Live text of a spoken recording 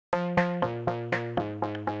Before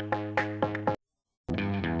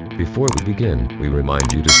we begin, we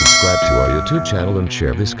remind you to subscribe to our YouTube channel and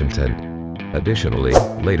share this content. Additionally,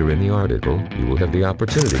 later in the article, you will have the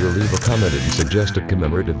opportunity to leave a comment and suggest a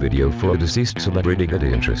commemorative video for a deceased celebrity that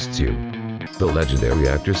interests you. The legendary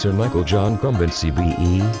actor Sir Michael John Gambon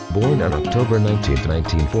CBE, born on October 19,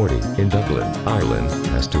 1940, in Dublin, Ireland,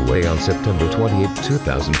 passed away on September 28,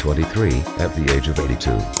 2023, at the age of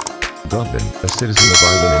 82. Gambon, a citizen of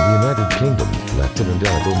Ireland in the United Kingdom, left an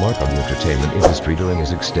indelible mark on the entertainment industry during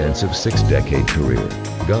his extensive six-decade career.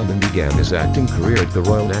 Gambon began his acting career at the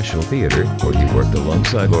Royal National Theatre, where he worked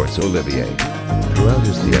alongside Laurence Olivier. Throughout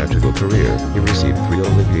his theatrical career, he received 3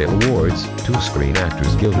 Olivier Awards, 2 Screen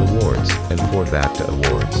Actors Guild Awards, and 4 BAFTA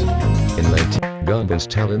Awards. Gambon's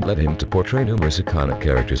talent led him to portray numerous iconic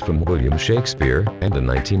characters from William Shakespeare, and in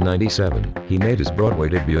 1997, he made his Broadway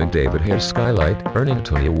debut in David Hare's Skylight, earning a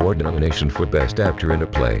Tony Award nomination for Best Actor in a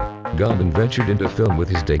Play. Gambon ventured into film with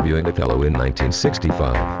his debut in Othello in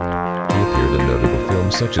 1965. He appeared in notable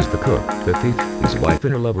films such as The Cook, The Thief, His Wife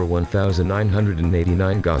and Her Lover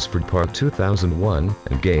 1989, Gosford Park 2001,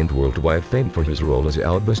 and gained worldwide fame for his role as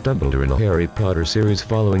Albus Dumbledore in the Harry Potter series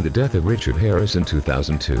following the death of Richard Harris in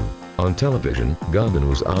 2002. On television, Gambon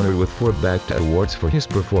was honored with 4 BAFTA Awards for his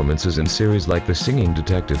performances in series like The Singing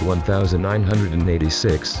Detective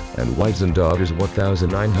 1986 and Wives and Daughters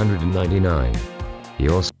 1999. He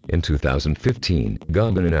also, in 2015,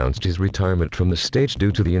 Gambon announced his retirement from the stage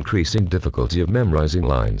due to the increasing difficulty of memorizing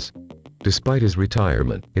lines. Despite his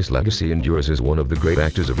retirement, his legacy endures as one of the great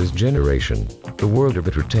actors of his generation. The world of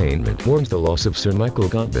entertainment mourns the loss of Sir Michael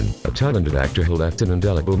Gambon, a talented actor who left an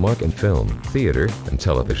indelible mark in film, theater, and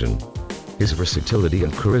television. His versatility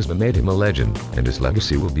and charisma made him a legend, and his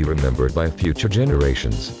legacy will be remembered by future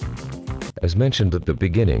generations. As mentioned at the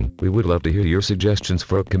beginning, we would love to hear your suggestions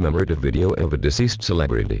for a commemorative video of a deceased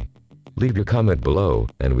celebrity. Leave your comment below,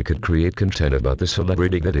 and we could create content about the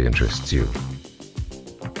celebrity that interests you.